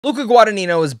Luca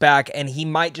Guadagnino is back, and he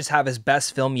might just have his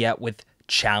best film yet with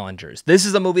Challengers. This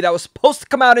is a movie that was supposed to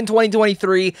come out in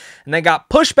 2023 and then got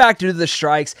pushed back due to the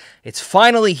strikes. It's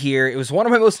finally here. It was one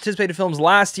of my most anticipated films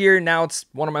last year. Now it's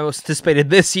one of my most anticipated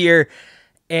this year,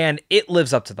 and it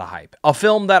lives up to the hype. A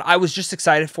film that I was just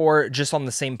excited for, just on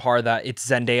the same par that it's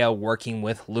Zendaya working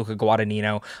with Luca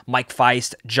Guadagnino. Mike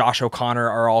Faist, Josh O'Connor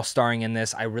are all starring in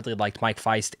this. I really liked Mike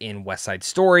Faist in West Side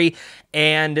Story,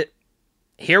 and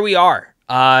here we are.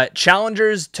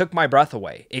 Challengers took my breath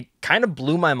away. It kind of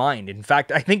blew my mind. In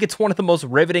fact, I think it's one of the most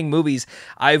riveting movies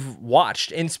I've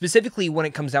watched, and specifically when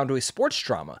it comes down to a sports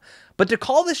drama. But to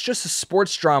call this just a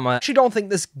sports drama, I actually don't think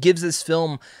this gives this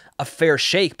film a fair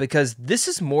shake, because this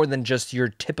is more than just your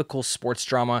typical sports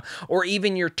drama or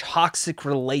even your toxic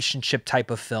relationship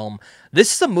type of film.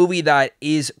 This is a movie that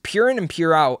is pure and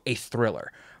pure out a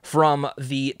thriller. From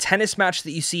the tennis match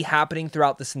that you see happening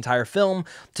throughout this entire film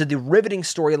to the riveting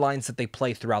storylines that they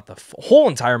play throughout the whole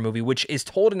entire movie, which is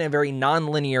told in a very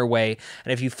non-linear way.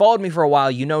 And if you followed me for a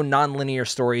while, you know non-linear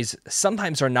stories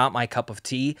sometimes are not my cup of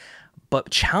tea. But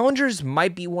Challengers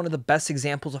might be one of the best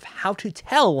examples of how to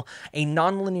tell a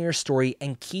non-linear story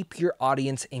and keep your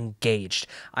audience engaged.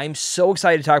 I'm so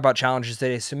excited to talk about Challengers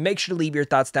today, so make sure to leave your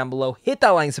thoughts down below, hit that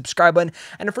like and subscribe button,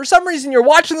 and if for some reason you're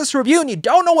watching this review and you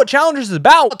don't know what Challengers is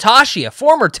about, Tashi, a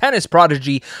former tennis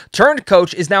prodigy turned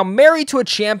coach, is now married to a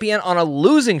champion on a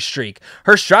losing streak.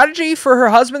 Her strategy for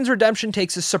her husband's redemption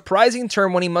takes a surprising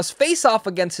turn when he must face off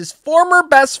against his former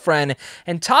best friend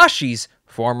and Tashi's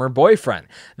former boyfriend.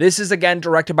 This is again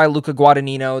directed by Luca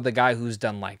Guadagnino, the guy who's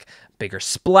done like Bigger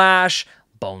Splash,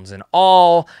 Bones and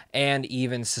All, and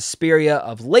even Suspiria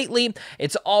of lately.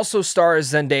 It also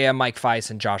stars Zendaya, Mike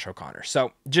Faist, and Josh O'Connor.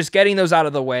 So just getting those out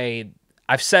of the way,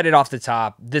 I've said it off the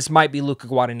top, this might be Luca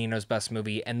Guadagnino's best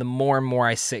movie, and the more and more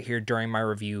I sit here during my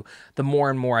review, the more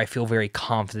and more I feel very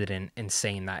confident in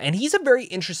saying that. And he's a very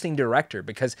interesting director,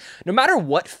 because no matter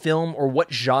what film or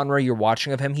what genre you're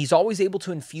watching of him, he's always able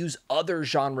to infuse other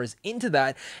genres into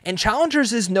that, and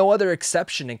Challengers is no other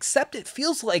exception, except it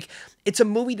feels like it's a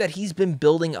movie that he's been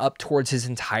building up towards his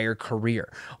entire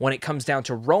career. When it comes down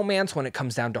to romance, when it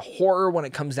comes down to horror, when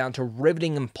it comes down to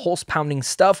riveting and pulse-pounding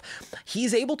stuff,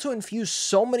 he's able to infuse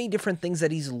so many different things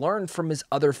that he's learned from his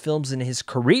other films in his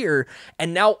career,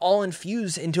 and now all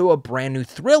infused into a brand new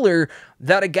thriller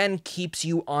that again keeps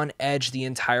you on edge the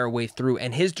entire way through.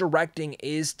 And his directing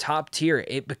is top tier.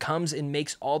 It becomes and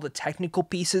makes all the technical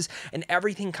pieces and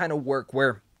everything kind of work,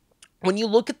 where when you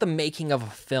look at the making of a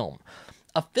film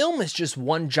is just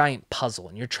one giant puzzle,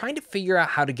 and you're trying to figure out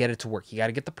how to get it to work. You got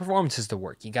to get the performances to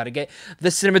work. You got to get the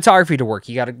cinematography to work.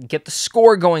 You got to get the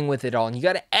score going with it all, and you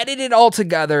got to edit it all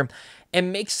together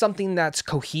and make something that's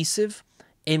cohesive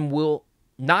and will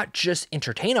not just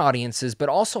entertain audiences, but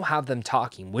also have them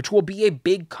talking, which will be a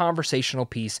big conversational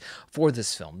piece for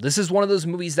this film. This is one of those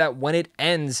movies that when it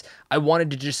ends, I wanted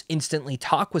to just instantly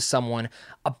talk with someone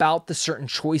about the certain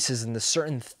choices and the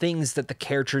certain things that the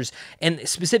characters, and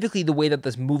specifically the way that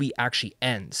this movie actually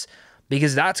ends,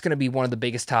 because that's going to be one of the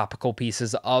biggest topical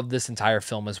pieces of this entire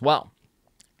film as well.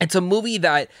 It's a movie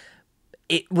that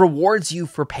it rewards you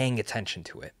for paying attention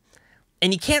to it.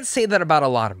 And you can't say that about a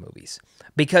lot of movies,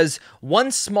 because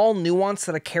one small nuance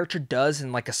that a character does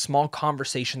in like a small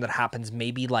conversation that happens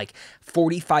maybe like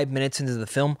 45 minutes into the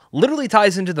film literally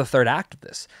ties into the third act of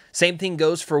this. Same thing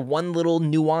goes for one little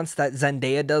nuance that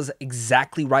Zendaya does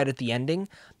exactly right at the ending.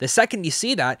 The second you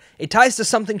see that, it ties to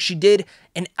something she did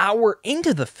an hour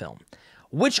into the film,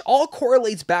 which all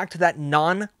correlates back to that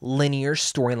non-linear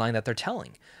storyline that they're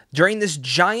telling. During this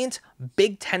giant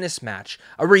big tennis match,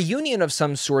 a reunion of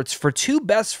some sorts for two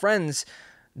best friends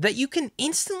that you can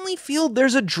instantly feel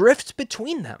there's a drift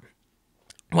between them.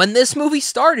 When this movie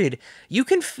started, you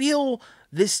can feel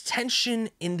this tension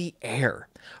in the air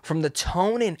from the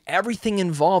tone and everything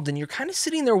involved, and you're kind of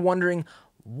sitting there wondering,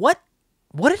 what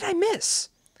did I miss?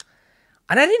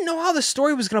 And I didn't know how the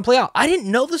story was going to play out. I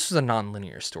didn't know this was a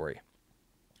non-linear story.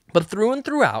 But through and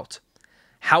throughout,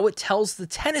 how it tells the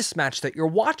tennis match that you're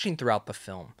watching throughout the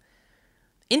film,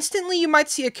 instantly you might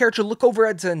see a character look over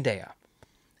at Zendaya,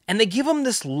 and they give him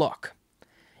this look.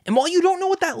 And while you don't know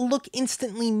what that look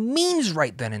instantly means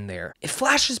right then and there, it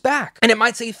flashes back, and it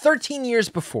might say 13 years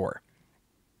before.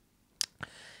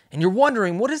 And you're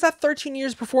wondering, what does that 13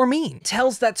 years before mean? It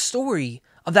tells that story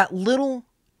of that little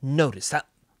notice, that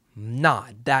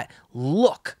nod, that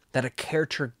look that a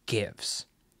character gives.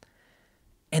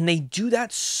 And they do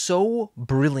that so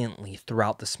brilliantly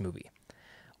throughout this movie,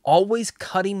 always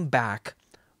cutting back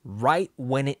right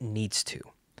when it needs to.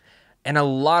 And a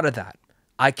lot of that,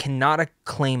 I cannot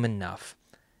acclaim enough,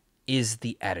 is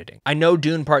the editing. I know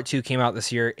Dune Part 2 came out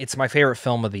this year. It's my favorite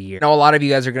film of the year. Now, a lot of you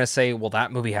guys are going to say, well,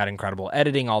 that movie had incredible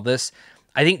editing, all this.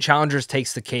 I think Challengers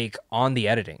takes the cake on the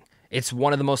editing. It's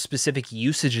one of the most specific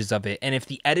usages of it. And if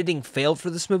the editing failed for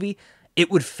this movie,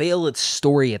 it would fail its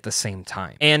story at the same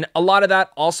time. And a lot of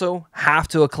that also have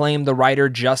to acclaim the writer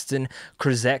Justin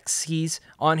Kuritzkes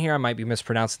on here. I might be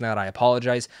mispronouncing that. I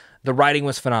apologize. The writing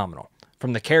was phenomenal.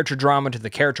 From the character drama to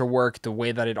the character work, the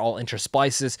way that it all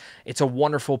intersplices, it's a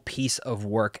wonderful piece of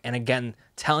work. And again,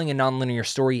 telling a nonlinear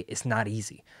story is not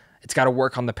easy. It's got to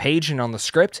work on the page and on the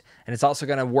script, and it's also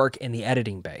going to work in the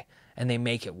editing bay, and they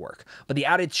make it work. But the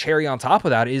added cherry on top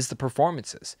of that is the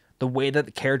performances, the way that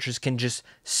the characters can just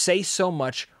say so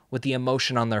much with the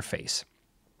emotion on their face.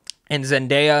 And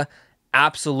Zendaya,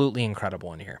 absolutely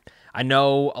incredible in here. I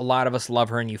know a lot of us love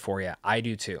her in Euphoria. I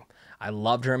do too. I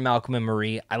loved her in Malcolm and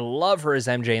Marie. I love her as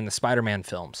MJ in the Spider-Man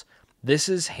films. This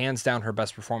is hands down her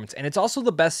best performance, and it's also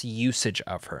the best usage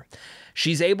of her.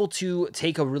 She's able to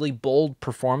take a really bold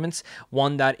performance,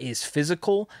 one that is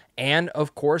physical, and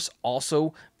of course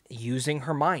also using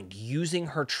her mind, using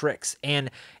her tricks. And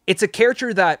it's a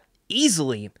character that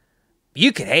easily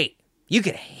you could hate. You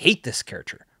could hate this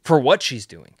character for what she's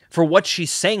doing, for what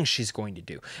she's saying she's going to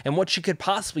do, and what she could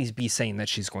possibly be saying that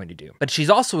she's going to do. But she's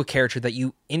also a character that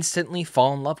you instantly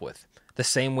fall in love with. The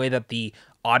same way that the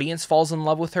audience falls in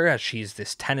love with her as she's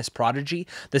this tennis prodigy,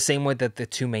 the same way that the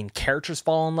two main characters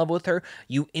fall in love with her,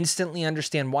 you instantly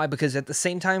understand why, because at the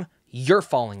same time, you're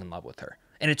falling in love with her.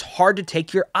 And it's hard to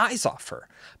take your eyes off her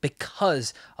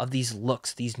because of these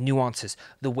looks, these nuances,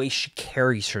 the way she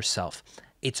carries herself.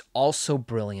 It's also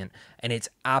brilliant, and it's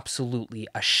absolutely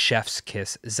a chef's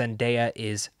kiss. Zendaya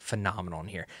is phenomenal in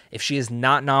here. If she is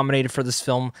not nominated for this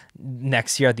film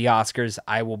next year at the Oscars,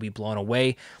 I will be blown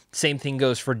away. Same thing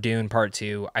goes for Dune Part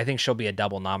 2. I think she'll be a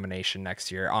double nomination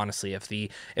next year. Honestly, if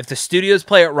the studios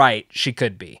play it right, she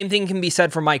could be. Same thing can be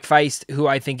said for Mike Faist, who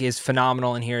I think is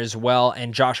phenomenal in here as well,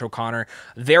 and Josh O'Connor.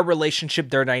 Their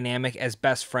relationship, their dynamic as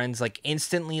best friends, like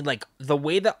instantly, like the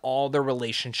way that all their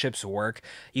relationships work,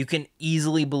 you can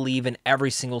easily believe in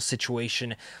every single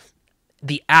situation.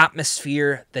 The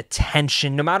atmosphere, the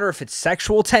tension, no matter if it's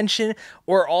sexual tension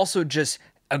or also just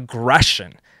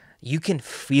aggression, you can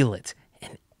feel it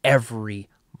in every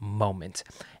moment.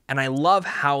 And I love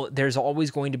how there's always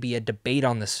going to be a debate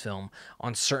on this film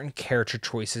on certain character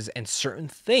choices and certain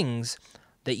things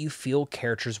that you feel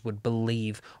characters would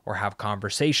believe or have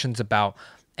conversations about.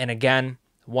 And again,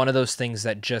 one of those things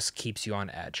that just keeps you on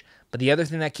edge. But the other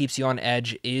thing that keeps you on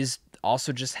edge is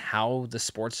also just how the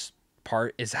sports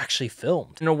part is actually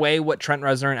filmed. In a way, what Trent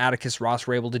Reznor and Atticus Ross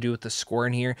were able to do with the score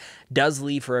in here does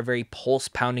leave for a very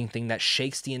pulse-pounding thing that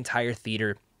shakes the entire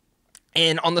theater.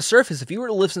 And on the surface, if you were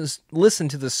to listen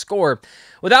to the score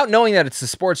without knowing that it's a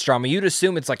sports drama, you'd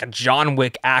assume it's like a John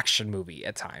Wick action movie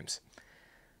at times.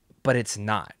 But it's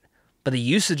not. But the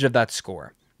usage of that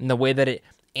score and the way that it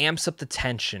amps up the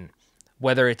tension,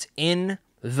 whether it's in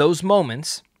those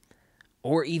moments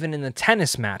or even in the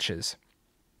tennis matches,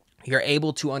 you're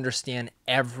able to understand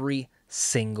every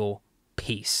single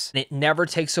piece. And it never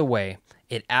takes away.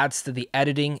 It adds to the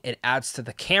editing. It adds to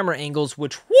the camera angles,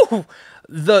 which, whoo,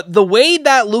 the way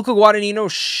that Luca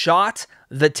Guadagnino shot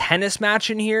the tennis match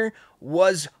in here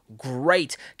was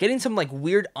great. Getting some like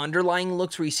weird underlying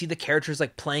looks where you see the characters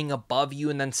like playing above you,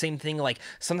 and then same thing, like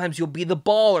sometimes you'll be the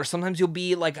ball or sometimes you'll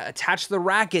be like attached to the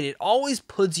racket. It always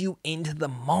puts you into the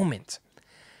moment.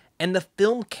 And the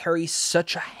film carries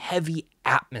such a heavy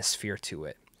atmosphere to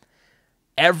it.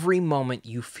 Every moment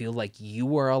you feel like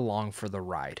you are along for the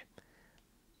ride.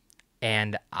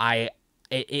 And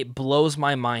it blows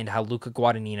my mind how Luca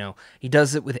Guadagnino, he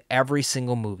does it with every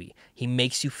single movie. He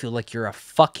makes you feel like you're a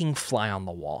fucking fly on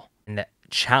the wall. And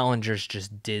Challengers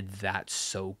just did that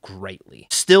so greatly.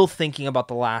 Still thinking about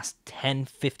the last 10,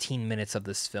 15 minutes of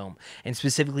this film, and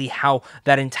specifically how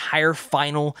that entire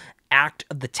final act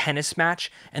of the tennis match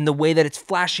and the way that it's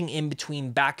flashing in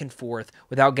between back and forth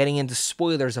without getting into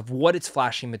spoilers of what it's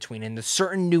flashing between and the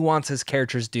certain nuances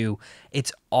characters do,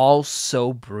 it's all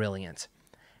so brilliant.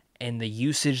 And the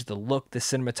usage, the look, the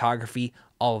cinematography,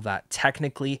 all of that.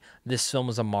 Technically, this film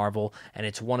is a marvel, and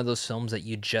it's one of those films that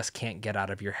you just can't get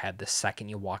out of your head the second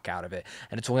you walk out of it.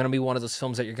 And it's going to be one of those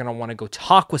films that you're going to want to go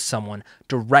talk with someone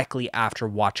directly after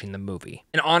watching the movie.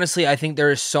 And honestly, I think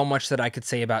there is so much that I could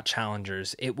say about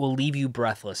Challengers. It will leave you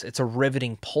breathless. It's a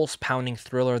riveting, pulse-pounding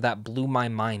thriller that blew my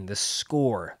mind. The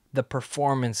score, the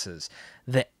performances,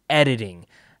 the editing,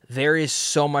 There is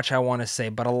so much I want to say,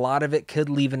 but a lot of it could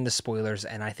leave into spoilers,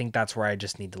 and I think that's where I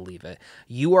just need to leave it.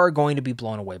 You are going to be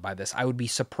blown away by this. I would be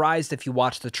surprised if you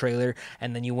watched the trailer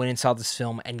and then you went and saw this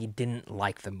film and you didn't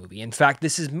like the movie. In fact,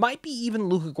 might be even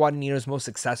Luca Guadagnino's most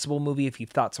accessible movie if you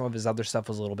thought some of his other stuff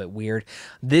was a little bit weird.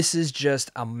 This is just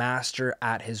a master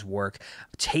at his work,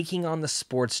 taking on the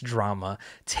sports drama,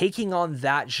 taking on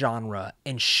that genre,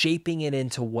 and shaping it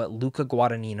into what Luca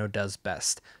Guadagnino does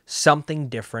best. Something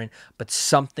different, but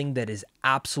something that is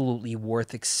absolutely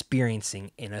worth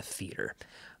experiencing in a theater.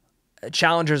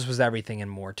 Challengers was everything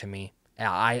and more to me.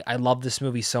 I love this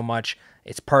movie so much.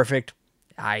 It's perfect.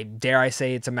 I dare I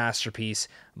say it's a masterpiece,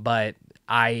 but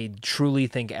I truly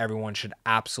think everyone should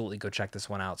absolutely go check this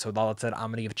one out. So with all that said,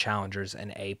 I'm going to give Challengers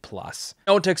an A+. I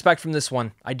know what to expect from this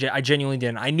one. I genuinely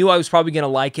didn't. I knew I was probably going to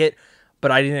like it,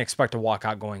 but I didn't expect to walk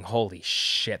out going, holy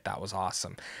shit, that was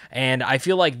awesome. And I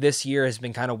feel like this year has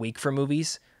been kind of weak for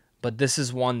movies, but this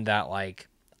is one that, like,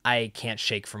 I can't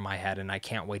shake from my head, and I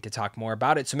can't wait to talk more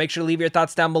about it. So make sure to leave your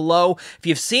thoughts down below. If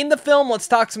you've seen the film, let's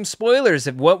talk some spoilers.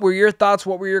 What were your thoughts?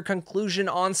 What were your conclusion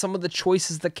on some of the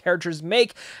choices the characters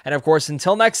make? And of course,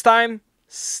 until next time,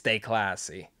 stay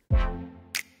classy.